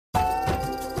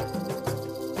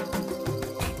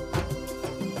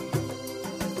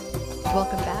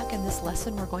Welcome back. In this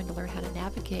lesson we're going to learn how to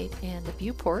navigate in the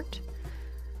viewport.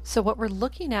 So what we're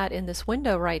looking at in this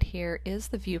window right here is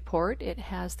the viewport. It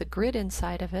has the grid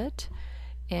inside of it,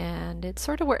 and it's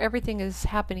sort of where everything is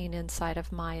happening inside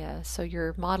of Maya. So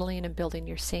you're modeling and building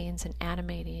your scenes and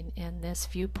animating in this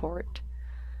viewport.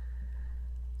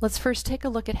 Let's first take a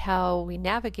look at how we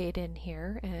navigate in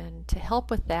here, and to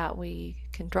help with that we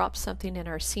can drop something in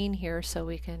our scene here so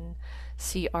we can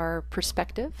see our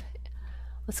perspective.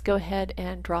 Let's go ahead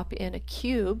and drop in a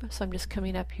cube. So I'm just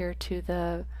coming up here to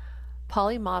the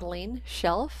poly modeling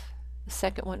shelf. The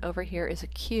second one over here is a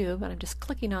cube, and I'm just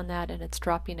clicking on that and it's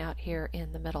dropping out here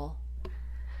in the middle.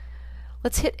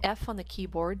 Let's hit F on the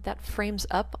keyboard. That frames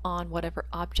up on whatever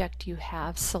object you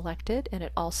have selected, and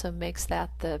it also makes that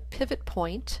the pivot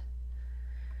point.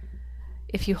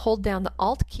 If you hold down the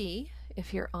Alt key,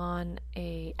 if you're on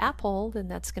an Apple, then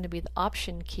that's going to be the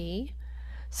Option key.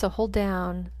 So hold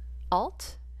down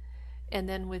Alt, and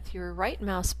then with your right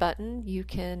mouse button you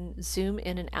can zoom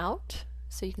in and out,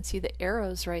 so you can see the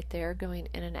arrows right there going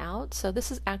in and out. So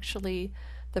this is actually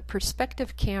the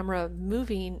perspective camera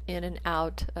moving in and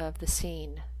out of the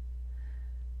scene.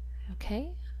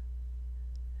 Okay,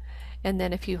 and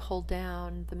then if you hold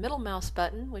down the middle mouse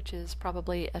button, which is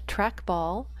probably a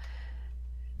trackball,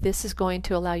 this is going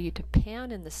to allow you to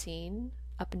pan in the scene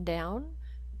up and down,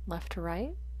 left to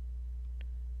right.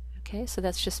 Okay, so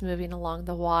that's just moving along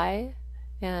the Y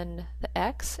and the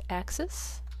X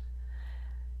axis.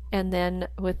 And then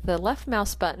with the left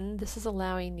mouse button, this is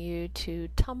allowing you to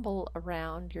tumble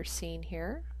around your scene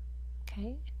here,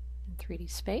 okay, in 3D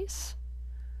space.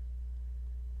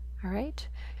 All right,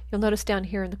 you'll notice down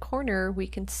here in the corner we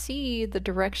can see the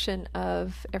direction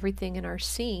of everything in our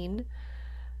scene.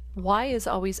 Y is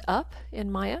always up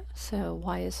in Maya, so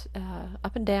Y is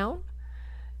up and down.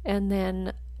 And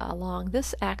then along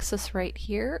this axis right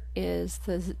here is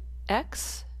the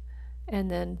X,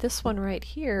 and then this one right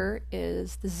here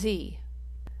is the Z.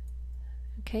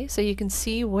 Okay, so you can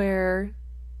see where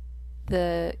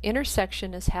the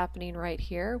intersection is happening right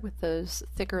here with those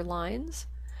thicker lines.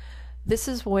 This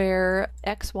is where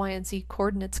X, Y, and Z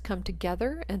coordinates come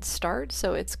together and start,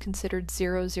 so it's considered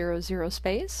 0, 0, 0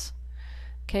 space.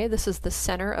 Okay, this is the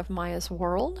center of Maya's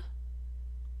world.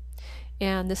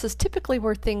 And this is typically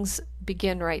where things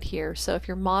begin right here. So if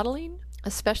you're modeling,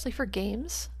 especially for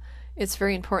games, it's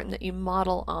very important that you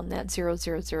model on that 0,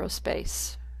 0, 0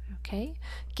 space. Okay,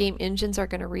 game engines are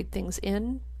going to read things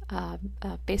in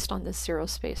based on this 0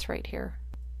 space right here.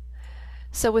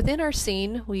 So within our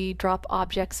scene we drop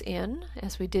objects in,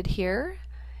 as we did here,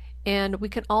 and we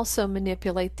can also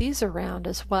manipulate these around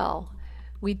as well.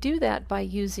 We do that by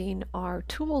using our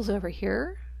tools over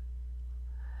here,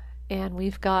 and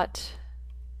we've got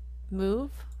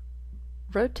move,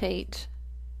 rotate,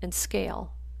 and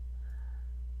scale.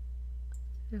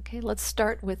 Okay, let's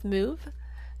start with move.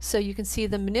 So you can see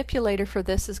the manipulator for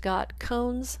this has got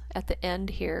cones at the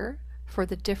end here for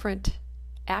the different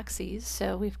axes.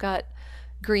 So we've got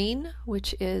green,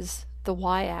 which is the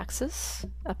y-axis,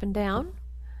 up and down.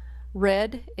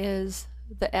 Red is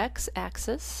the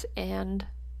x-axis, and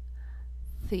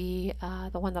the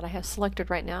one that I have selected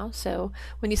right now. So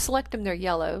when you select them, they're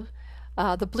yellow.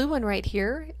 The blue one right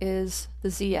here is the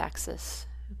z-axis.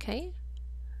 Okay,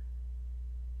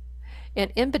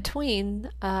 and in between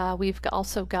we've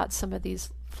also got some of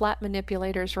these flat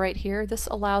manipulators right here. This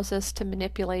allows us to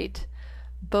manipulate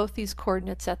both these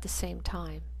coordinates at the same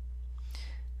time.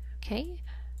 Okay,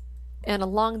 and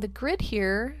along the grid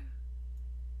here,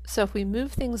 so if we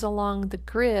move things along the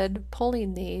grid,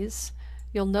 pulling these,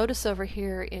 you'll notice over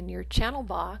here in your channel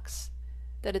box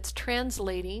that it's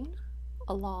translating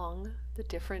along the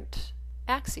different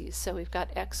axes. So we've got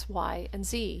X, Y, and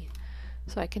Z.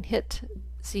 So I can hit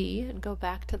Z and go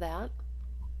back to that.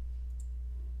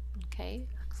 Okay,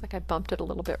 looks like I bumped it a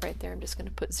little bit right there. I'm just going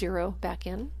to put 0 back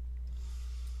in.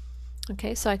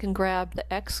 Okay, so I can grab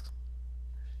the X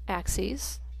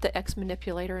axis, the X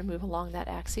manipulator, and move along that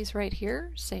axis right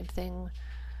here. Same thing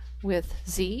with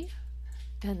Z.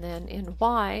 And then in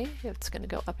Y, it's going to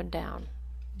go up and down.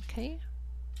 Okay.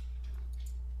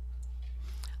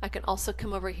 I can also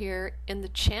come over here in the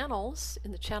channels,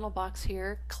 in the channel box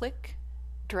here, click,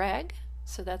 drag.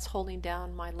 So that's holding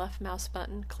down my left mouse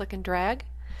button, click and drag.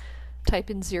 Type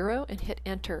in 0 and hit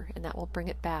enter, and that will bring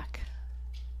it back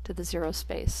to the 0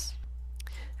 space.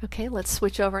 Okay, let's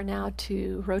switch over now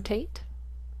to rotate.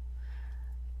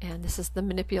 And this is the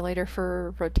manipulator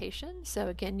for rotation. So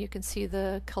again, you can see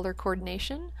the color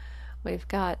coordination. We've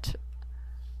got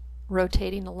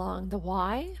rotating along the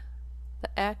Y,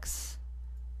 the X,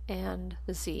 and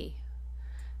the Z.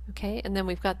 Okay, and then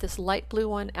we've got this light blue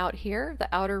one out here, the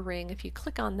outer ring. If you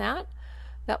click on that,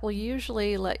 That will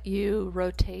usually let you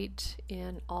rotate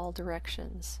in all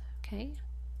directions. Okay.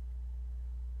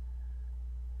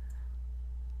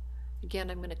 Again,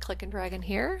 I'm going to click and drag in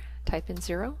here, type in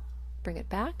 0, bring it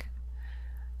back.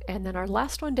 And then our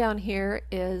last one down here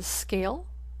is scale.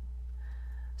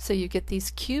 So you get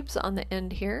these cubes on the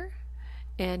end here,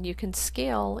 and you can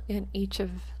scale in each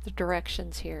of the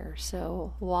directions here.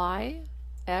 So Y,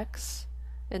 X,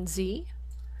 and Z.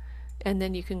 And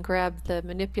then you can grab the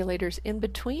manipulators in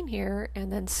between here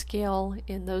and then scale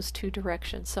in those two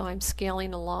directions. So I'm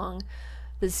scaling along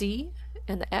the Z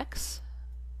and the X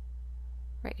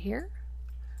right here.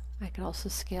 I can also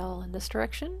scale in this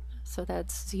direction, so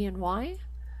that's Z and Y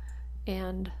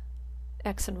and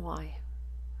X and Y.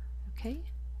 Okay.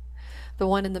 The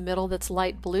one in the middle that's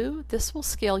light blue, this will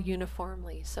scale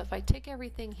uniformly. So if I take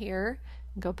everything here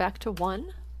and go back to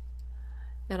 1,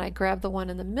 and I grab the one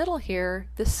in the middle here,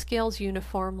 this scales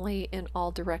uniformly in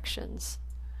all directions.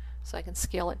 So I can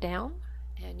scale it down,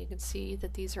 and you can see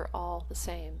that these are all the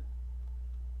same.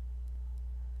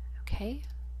 Okay.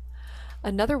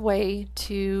 Another way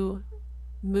to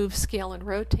move, scale, and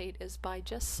rotate is by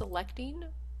just selecting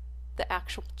the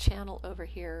actual channel over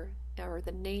here, or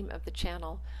the name of the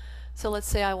channel. So let's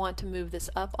say I want to move this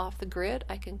up off the grid.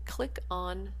 I can click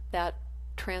on that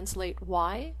translate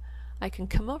Y. I can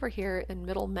come over here and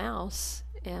middle mouse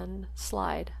and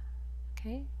slide.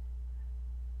 Okay.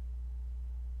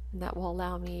 And that will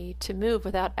allow me to move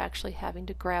without actually having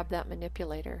to grab that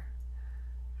manipulator.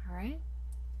 All right.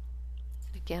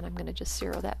 Again, I'm going to just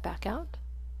 0 that back out.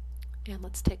 And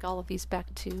let's take all of these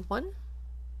back to 1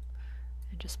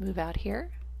 and just move out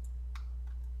here.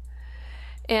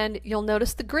 And you'll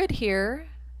notice the grid here.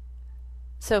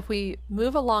 So if we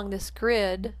move along this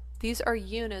grid, these are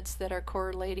units that are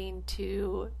correlating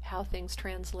to how things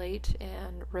translate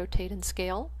and rotate and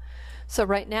scale. So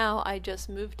right now I just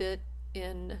moved it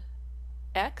in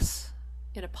X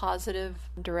in a positive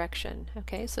direction.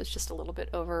 Okay, so it's just a little bit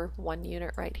over 1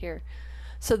 unit right here.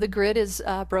 So the grid is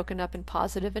broken up in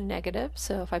positive and negative.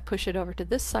 So if I push it over to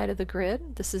this side of the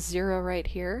grid, this is 0 right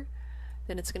here,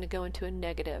 then it's going to go into a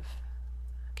negative.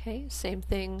 Okay, same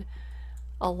thing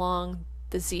along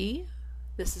the Z.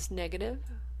 This is negative.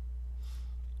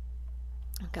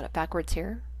 I've got it backwards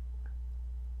here.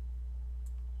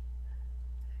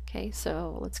 Okay,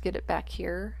 so let's get it back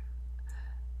here.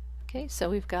 Okay,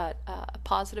 so we've got a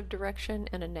positive direction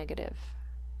and a negative.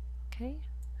 Okay,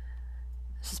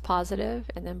 this is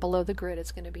positive, and then below the grid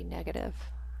it's going to be negative.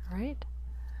 All right.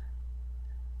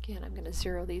 Again, I'm going to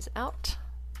 0 these out,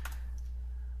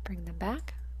 bring them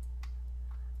back.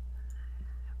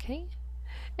 Okay,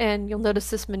 and you'll notice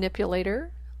this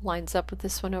manipulator lines up with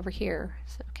this one over here.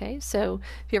 Okay, so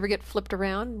if you ever get flipped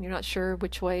around and you're not sure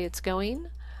which way it's going,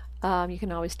 you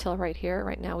can always tell right here.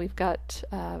 Right now we've got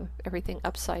everything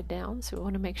upside down, so we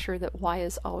want to make sure that Y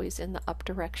is always in the up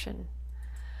direction.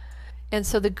 And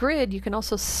so the grid, you can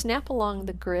also snap along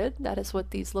the grid. That is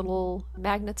what these little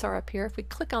magnets are up here. If we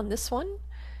click on this one,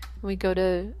 and we go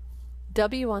to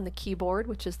W on the keyboard,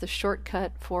 which is the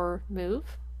shortcut for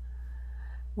move,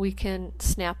 we can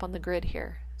snap on the grid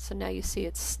here. So now you see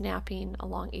it's snapping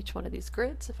along each one of these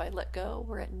grids. If I let go,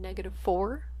 we're at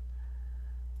 -4.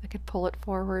 I could pull it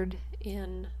forward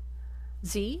in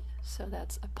Z, so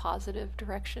that's a positive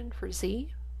direction for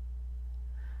Z.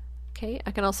 Okay,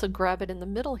 I can also grab it in the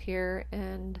middle here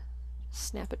and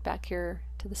snap it back here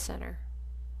to the center.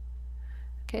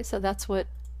 Okay, so that's what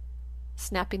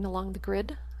snapping along the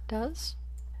grid does.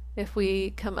 If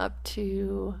we come up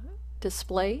to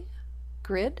display,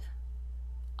 grid,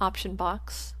 option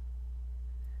box,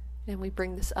 and we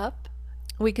bring this up,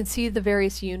 we can see the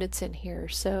various units in here.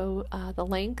 So the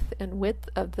length and width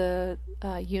of the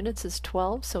units is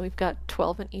 12, so we've got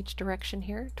 12 in each direction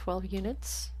here, 12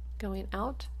 units going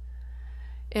out.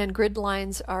 And grid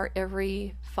lines are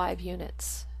every 5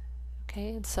 units,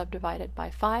 okay, and subdivided by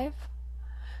 5.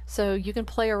 So you can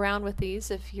play around with these.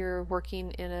 If you're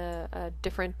working in a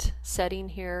different setting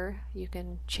here, you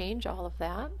can change all of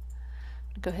that.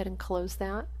 Go ahead and close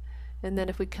that. And then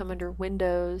if we come under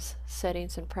Windows,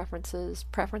 Settings and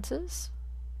Preferences,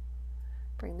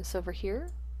 bring this over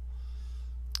here,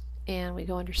 and we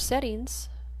go under Settings,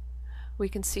 we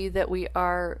can see that we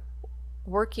are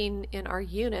working in our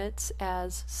units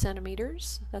as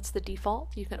centimeters. That's the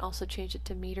default. You can also change it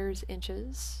to meters,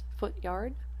 inches, foot,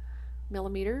 yard,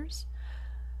 millimeters.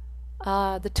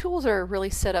 The tools are really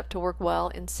set up to work well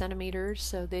in centimeters,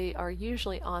 so they are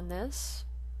usually on this.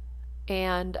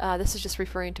 And this is just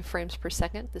referring to frames per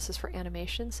second. This is for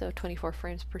animation, so 24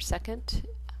 frames per second.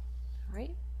 All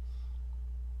right.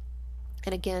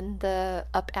 And again, the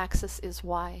up axis is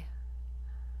Y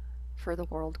for the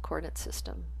world coordinate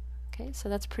system. Okay, so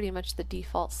that's pretty much the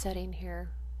default setting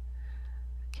here.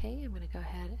 Okay, I'm going to go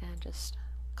ahead and just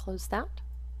close that.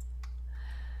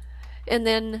 And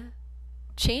then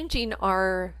changing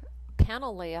our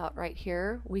panel layout right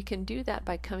here, we can do that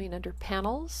by coming under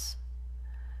Panels,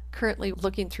 currently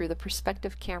looking through the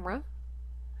perspective camera.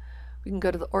 We can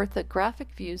go to the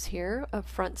orthographic views here of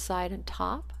front, side, and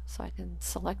top, so I can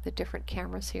select the different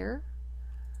cameras here.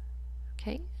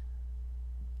 Okay.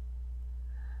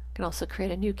 I can also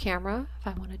create a new camera if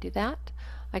I want to do that.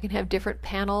 I can have different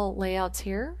panel layouts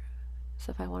here.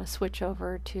 So if I want to switch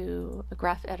over to a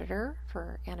graph editor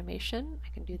for animation, I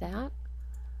can do that.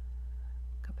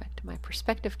 Go back to my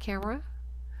perspective camera.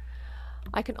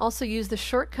 I can also use the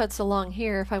shortcuts along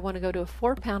here. If I want to go to a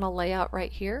 4-panel layout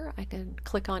right here, I can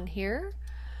click on here.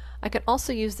 I can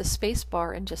also use the space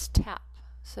bar and just tap.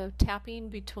 So tapping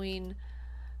between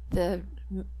the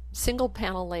single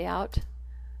panel layout,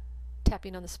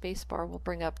 tapping on the space bar will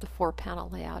bring up the 4-panel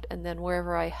layout, and then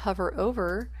wherever I hover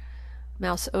over,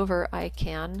 mouse over, I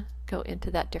can go into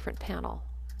that different panel.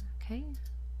 Okay.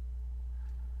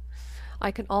 I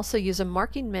can also use a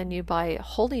marking menu by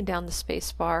holding down the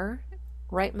space bar,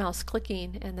 right mouse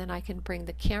clicking, and then I can bring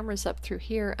the cameras up through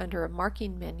here under a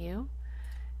marking menu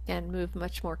and move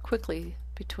much more quickly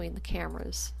between the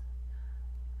cameras.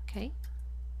 Okay,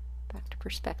 back to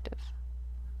perspective.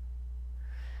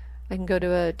 I can go to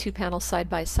a 2-panel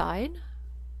side-by-side,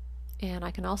 and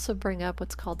I can also bring up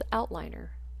what's called the outliner.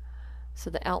 So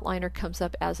the outliner comes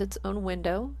up as its own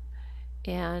window,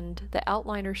 and the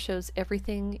outliner shows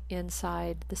everything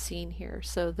inside the scene here.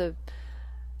 So the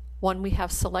one we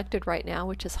have selected right now,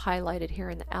 which is highlighted here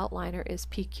in the outliner, is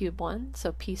P-cube1,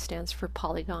 so P stands for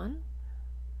polygon.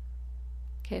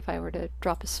 Okay, if I were to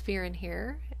drop a sphere in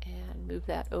here and move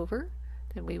that over,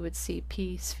 then we would see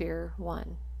P sphere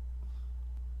 1.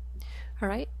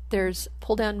 Alright, there's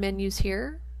pull-down menus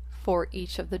here for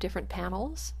each of the different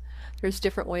panels. There's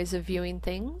different ways of viewing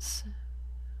things.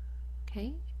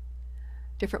 Okay,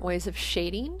 different ways of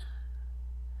shading.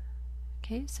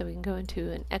 Okay, so we can go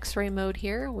into an X-ray mode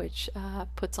here, which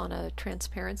puts on a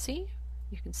transparency.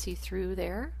 You can see through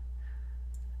there.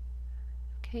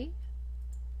 Okay,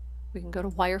 we can go to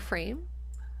wireframe,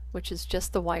 which is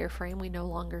just the wireframe. We no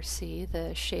longer see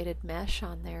the shaded mesh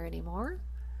on there anymore.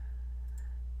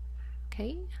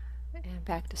 Okay, and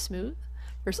back to smooth.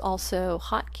 There's also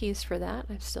hotkeys for that.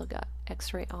 I've still got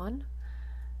X-ray on.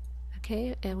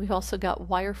 Okay, and we've also got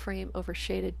wireframe over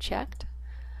shaded checked.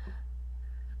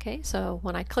 Okay, so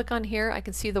when I click on here, I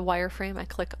can see the wireframe. I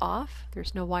click off.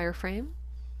 There's no wireframe.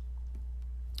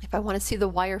 If I want to see the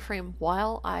wireframe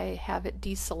while I have it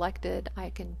deselected, I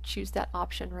can choose that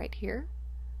option right here.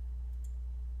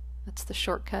 That's the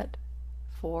shortcut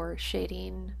for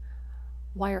shading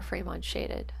wireframe on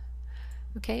shaded.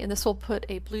 Okay, and this will put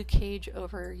a blue cage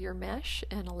over your mesh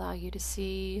and allow you to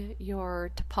see your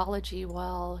topology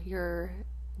while you're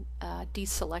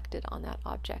deselected on that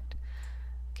object.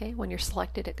 Okay, when you're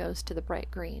selected, it goes to the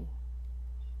bright green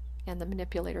and the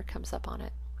manipulator comes up on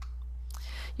it.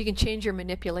 You can change your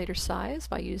manipulator size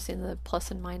by using the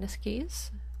plus and minus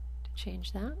keys to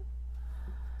change that.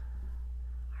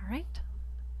 Alright.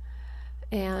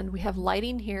 And we have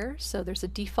lighting here, so there's a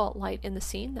default light in the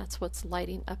scene. That's what's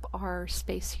lighting up our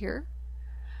space here.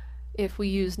 If we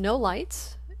use no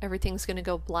lights, everything's going to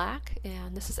go black,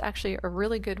 and this is actually a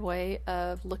really good way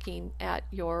of looking at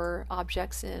your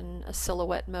objects in a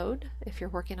silhouette mode. If you're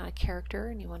working on a character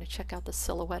and you want to check out the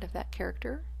silhouette of that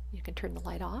character, you can turn the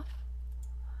light off.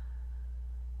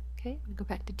 Okay, we go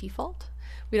back to default.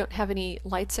 We don't have any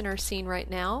lights in our scene right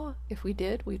now. If we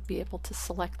did, we'd be able to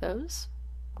select those,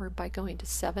 or by going to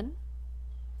 7.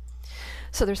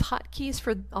 So there's hotkeys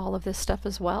for all of this stuff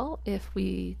as well. If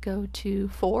we go to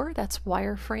 4, that's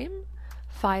wireframe.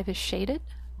 5 is shaded,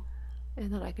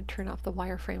 and then I can turn off the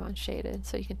wireframe on shaded,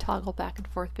 so you can toggle back and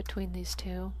forth between these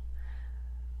two.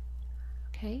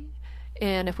 Okay,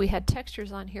 and if we had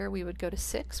textures on here, we would go to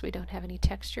 6. We don't have any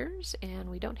textures, and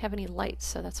we don't have any lights,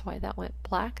 so that's why that went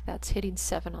black. That's hitting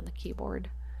 7 on the keyboard.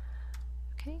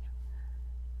 Okay.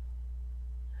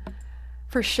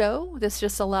 For show, this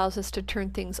just allows us to turn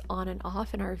things on and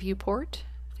off in our viewport,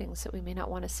 things that we may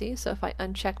not want to see. So if I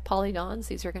uncheck polygons,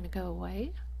 these are going to go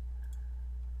away.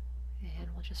 And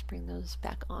we'll just bring those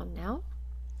back on now.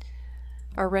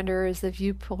 Our renderer is the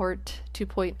Viewport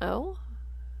 2.0,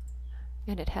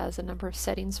 and it has a number of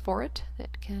settings for it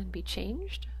that can be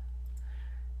changed.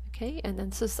 Okay, and then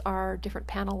this is our different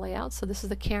panel layouts. So this is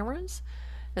the cameras,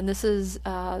 and this is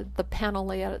the panel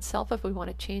layout itself. If we want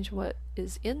to change what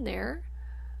is in there,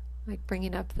 like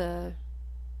bringing up the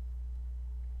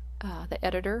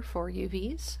editor for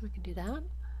UVs, we can do that.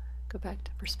 Go back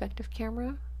to perspective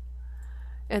camera.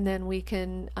 And then we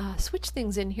can switch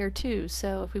things in here too.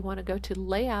 So if we want to go to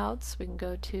layouts, we can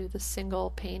go to the single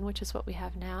pane, which is what we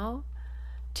have now.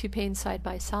 2 panes side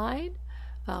by side.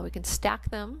 We can stack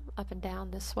them up and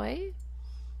down this way.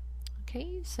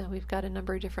 Okay, so we've got a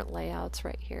number of different layouts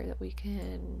right here that we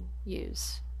can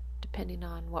use depending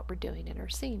on what we're doing in our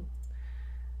scene.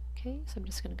 Okay, so I'm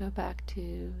just going to go back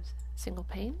to single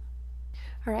pane.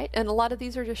 All right, and a lot of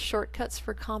these are just shortcuts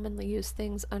for commonly used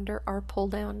things under our pull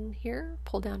down here,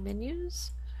 pull down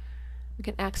menus. We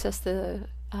can access the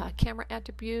camera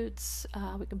attributes,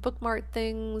 we can bookmark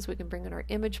things, we can bring in our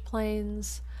image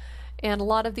planes, and a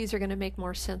lot of these are going to make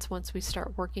more sense once we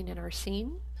start working in our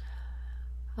scene.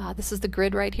 This is the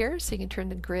grid right here, so you can turn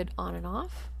the grid on and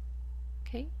off.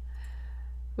 Okay,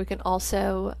 we can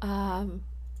also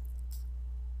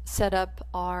set up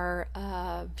our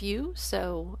view.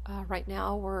 So right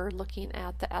now we're looking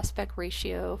at the aspect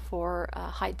ratio for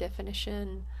high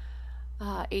definition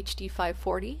HD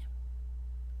 540,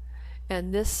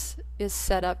 and this is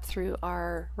set up through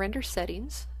our render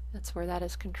settings. That's where that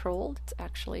is controlled. It's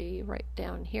actually right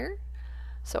down here.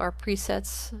 So our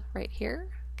presets right here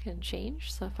can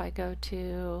change. So if I go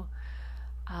to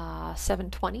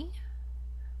 720,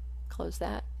 close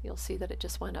that, you'll see that it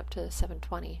just went up to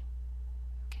 720.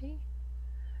 Okay.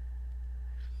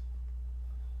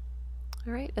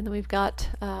 All right, and then we've got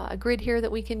a grid here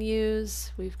that we can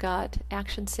use. We've got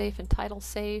action safe and title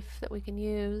safe that we can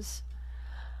use.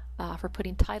 For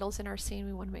putting titles in our scene,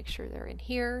 we want to make sure they're in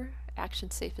here.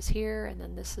 Action safe is here, and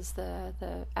then this is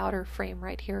the outer frame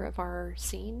right here of our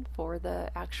scene for the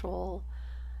actual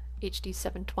HD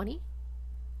 720.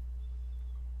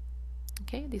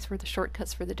 Okay, these were the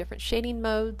shortcuts for the different shading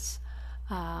modes.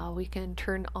 We can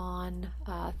turn on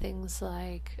things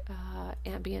like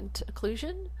ambient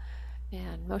occlusion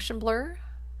and motion blur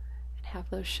and have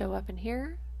those show up in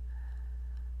here.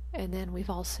 And then we've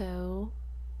also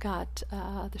got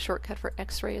the shortcut for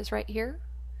X-ray is right here.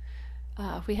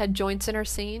 If we had joints in our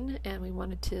scene and we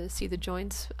wanted to see the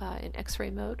joints in X-ray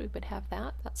mode, we would have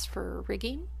that. That's for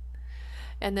rigging.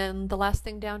 And then the last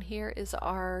thing down here is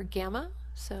our gamma.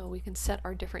 So we can set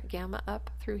our different gamma up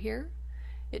through here.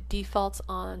 It defaults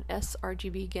on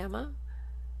sRGB gamma,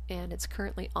 and it's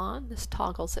currently on. This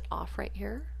toggles it off right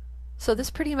here. So this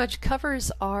pretty much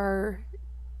covers our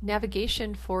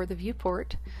navigation for the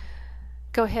viewport.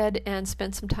 Go ahead and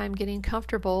spend some time getting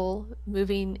comfortable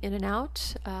moving in and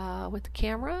out with the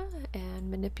camera and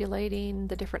manipulating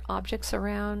the different objects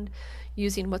around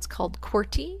using what's called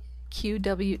QWERTY,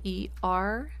 Q-W-E-R-T-Y.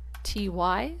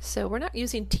 So we're not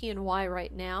using T and Y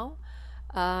right now.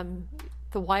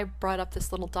 The Y brought up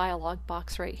this little dialog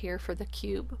box right here for the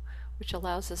cube, which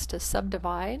allows us to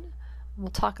subdivide. We'll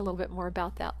talk a little bit more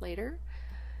about that later.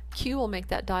 Q will make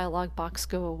that dialog box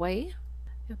go away.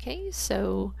 Okay,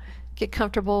 so get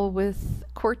comfortable with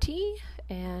QWERTY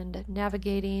and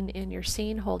navigating in your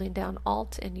scene, holding down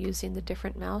Alt and using the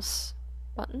different mouse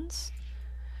buttons.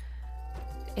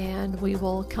 And we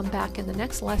will come back in the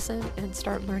next lesson and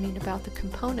start learning about the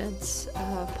components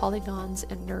of polygons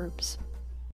and NURBS.